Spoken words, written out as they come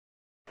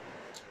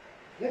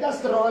Let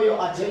us draw your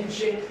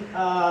attention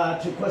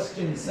to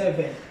question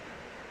 7.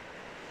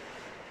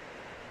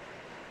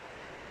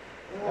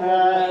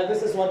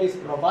 This is what is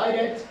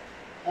provided.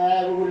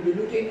 We will be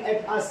looking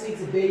at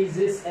acids,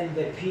 bases, and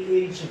the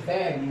pH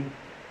value.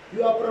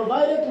 You are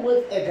provided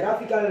with a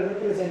graphical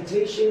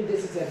representation.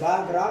 This is a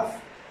bar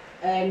graph,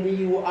 and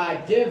you are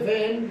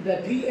given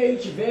the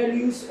pH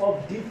values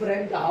of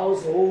different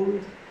household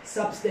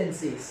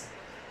substances.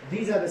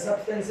 These are the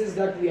substances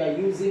that we are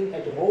using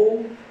at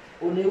home.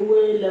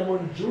 Unewe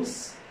lemon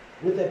juice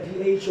with a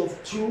pH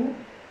of 2,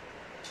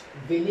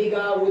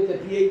 vinegar with a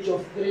pH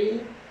of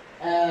 3,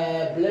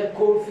 black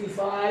coffee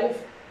 5,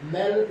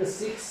 milk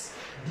 6,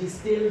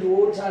 distilled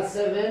water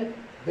 7,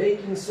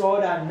 baking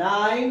soda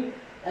 9,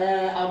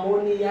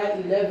 ammonia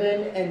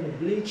 11, and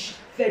bleach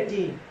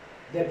 13.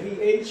 The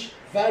pH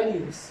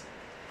values.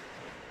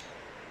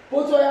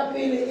 Potso ya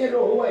pele e re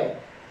hoe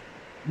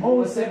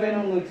Mo 7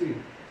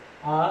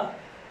 ah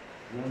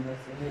Number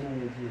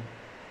 7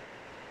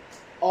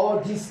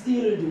 or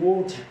distilled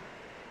water,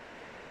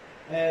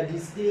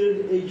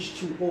 distilled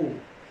H2O.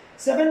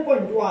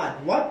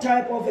 7.1. What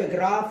type of a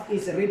graph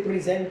is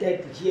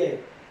represented here?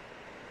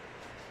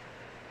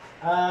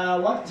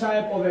 What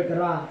type of a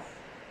graph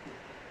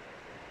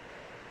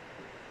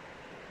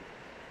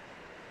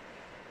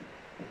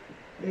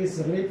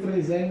is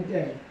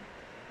represented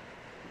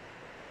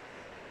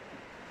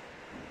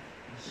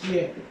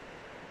here?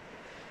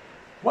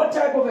 What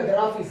type of a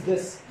graph is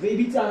this?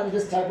 Maybe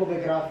this type of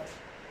a graph.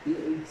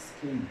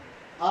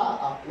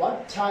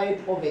 What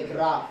type of a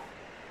graph?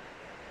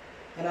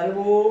 And I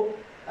go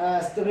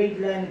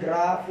straight line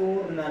graph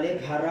or nale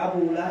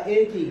parabola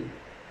eki.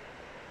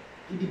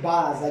 Kidi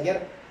bars I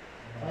get.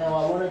 I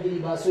wanna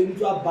get bar. So you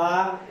do a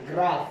bar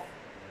graph.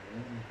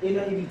 You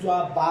know you do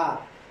a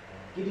bar.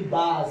 Kidi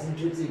bars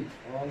into it.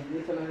 Oh,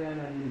 you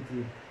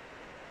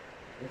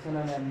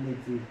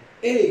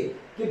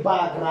Ki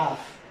bar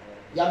graph.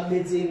 Yam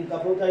meeting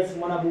kapota if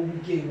mana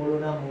bubuke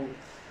molona mo.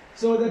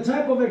 So the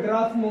type of a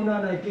graph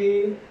mona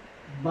like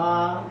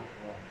bar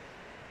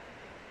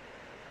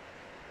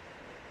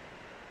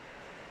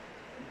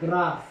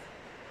graph.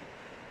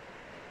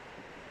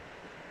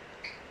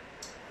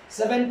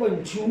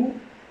 7.2.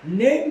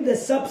 Name the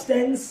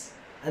substance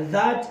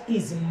that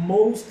is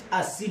most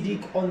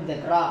acidic on the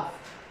graph.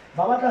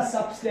 Babata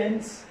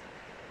substance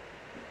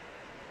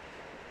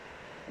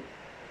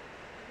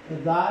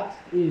that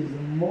is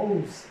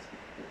most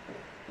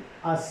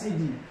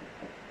acidic.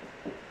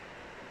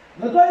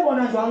 Not why one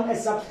has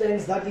a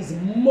substance that is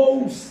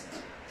most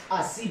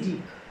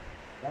acidic.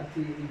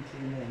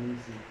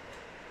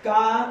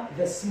 Ka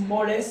the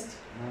smallest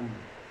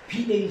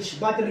pH.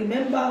 But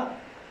remember,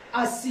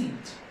 acid.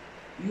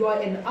 You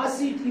are an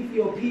acid if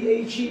your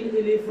pH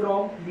is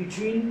from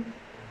between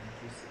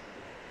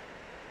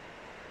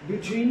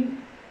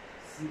 7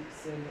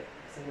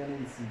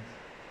 and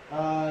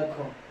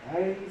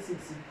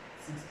 6.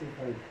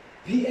 65.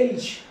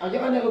 pH. I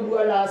can never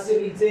go last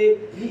say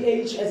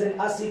pH as an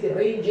acid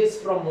ranges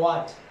from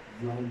what?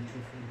 1 to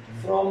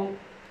 14. From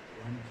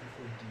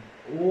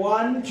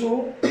 1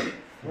 to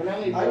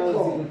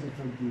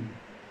 14.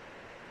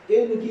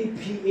 Any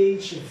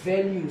pH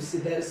values,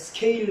 the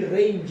scale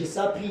range is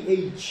a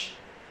pH.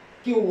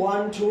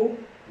 1 to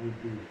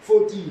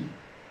 14.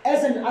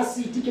 As an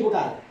acid,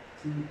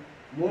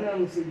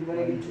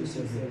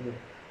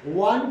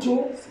 1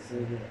 to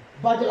 7.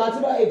 But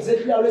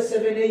exactly how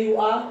 7 you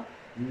are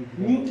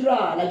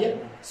neutral. Like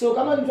it. So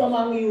come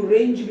on, you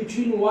range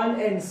between 1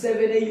 and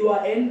 7 you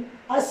are an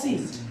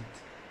acid.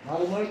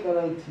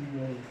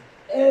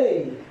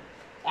 Hey,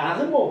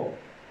 Armo.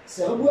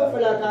 So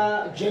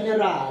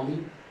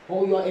generally,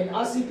 or you are an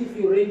acid if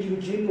you range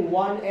between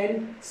 1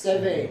 and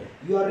 7.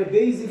 You are a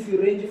base if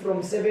you range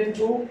from 7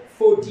 to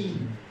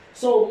 14.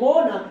 So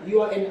Mona,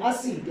 you are an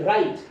acid,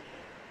 right?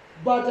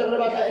 But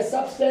a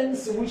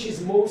substance which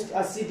is most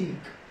acidic.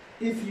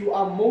 If you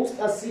are most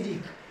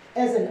acidic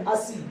as an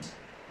acid,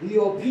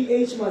 your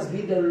pH must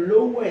be the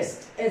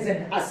lowest as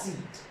an acid.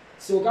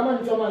 So come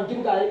on,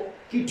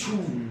 keep 2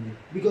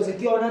 because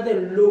if you are not the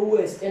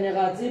lowest, and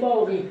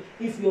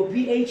if your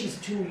pH is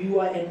 2, you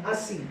are an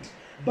acid.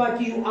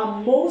 But you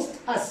are most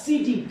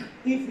acidic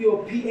if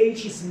your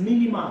pH is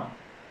minimum.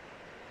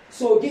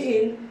 So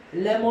again,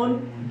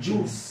 lemon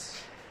juice.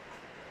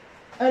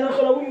 And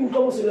after we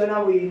come to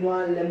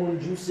lemon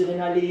juice,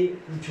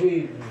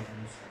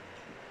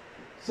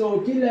 so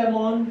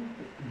lemon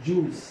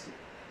juice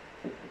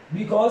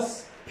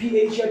because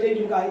pH at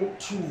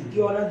 2,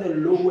 you are not the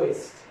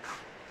lowest.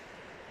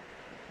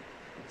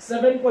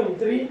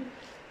 7.3.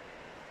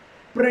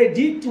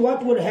 Predict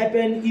what will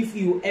happen if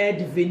you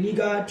add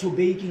vinegar to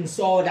baking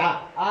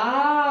soda.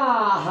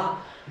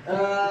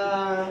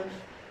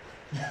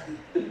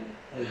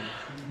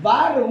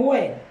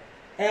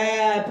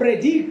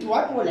 Predict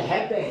what will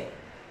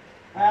happen.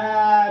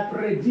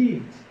 Predict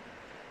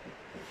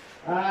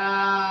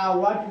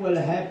what will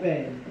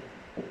happen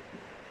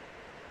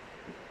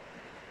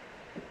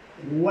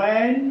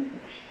when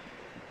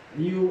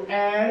you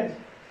add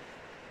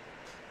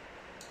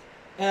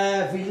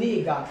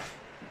vinegar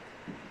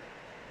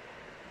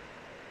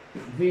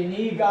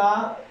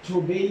vinegar to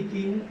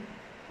baking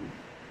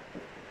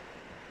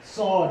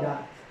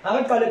soda.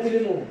 Ang pala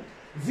pili mo.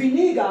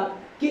 Vinegar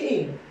ke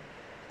eng?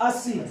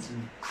 Acid.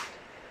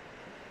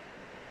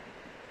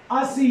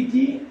 Acid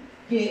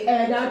ke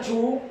add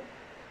to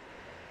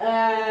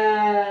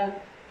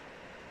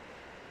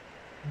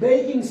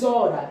baking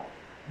soda.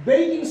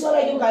 Baking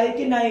soda ke kaya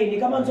kinain.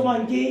 Ikaman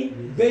suman ke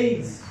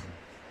base.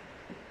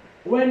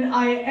 When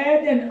I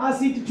add an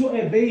acid to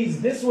a base,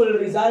 this will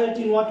result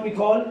in what we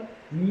call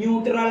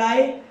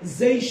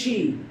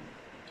neutralization.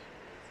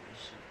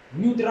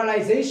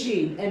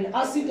 Neutralization. An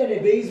acid and a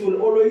base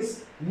will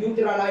always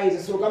neutralize.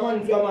 So come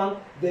on,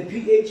 the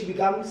pH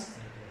becomes.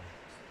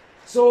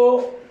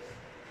 So,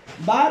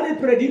 Barry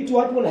predict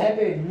what will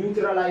happen.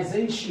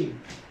 Neutralization.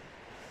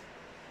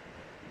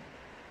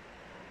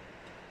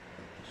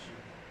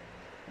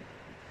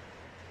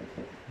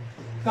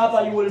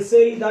 Kappa, you will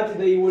say that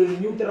they will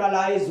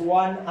neutralize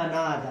one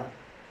another.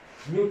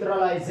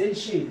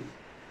 Neutralization.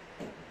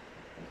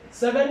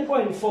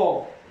 7.4.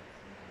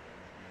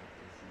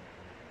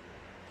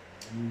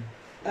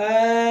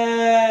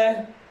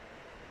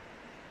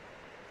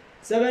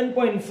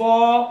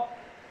 7.4.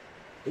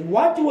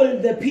 What will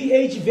the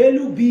pH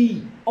value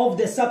be of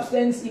the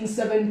substance in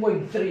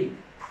 7.3?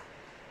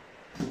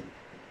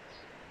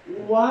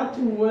 What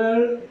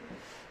will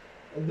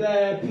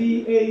the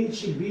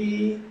pH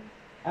be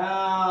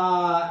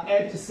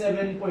at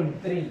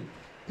 7.3?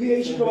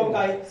 pH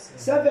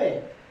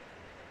 7.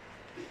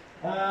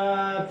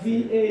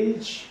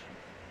 pH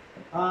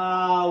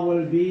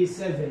will be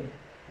 7.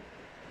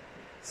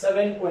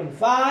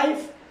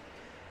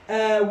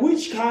 7.5.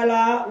 Which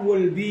color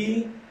will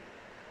be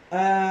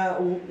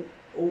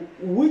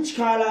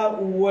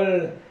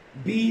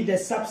the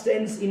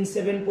substance in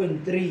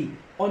 7.3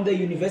 on the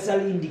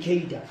universal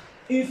indicator?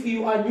 If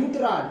you are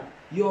neutral,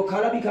 your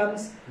color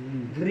becomes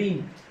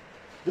green.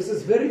 This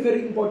is very,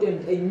 very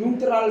important. A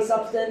neutral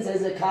substance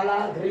has a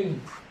color green.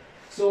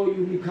 So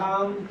you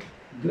become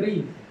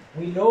green.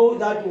 We know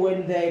that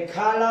when the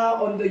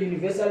color on the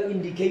universal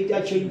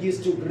indicator changes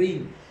to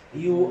green,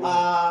 you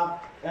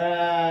are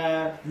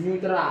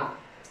neutral.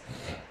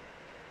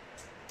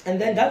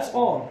 And then that's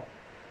all.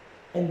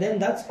 And then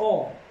that's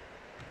all.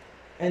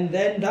 And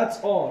then that's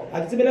all.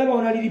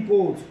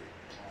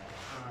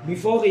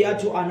 Before we are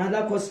to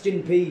another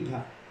question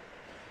paper.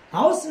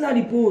 How's the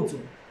report?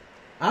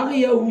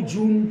 Area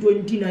June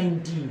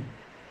 2019.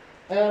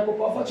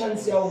 Papa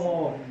chance ya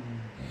umona.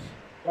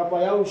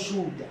 Papa ya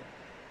ushuda.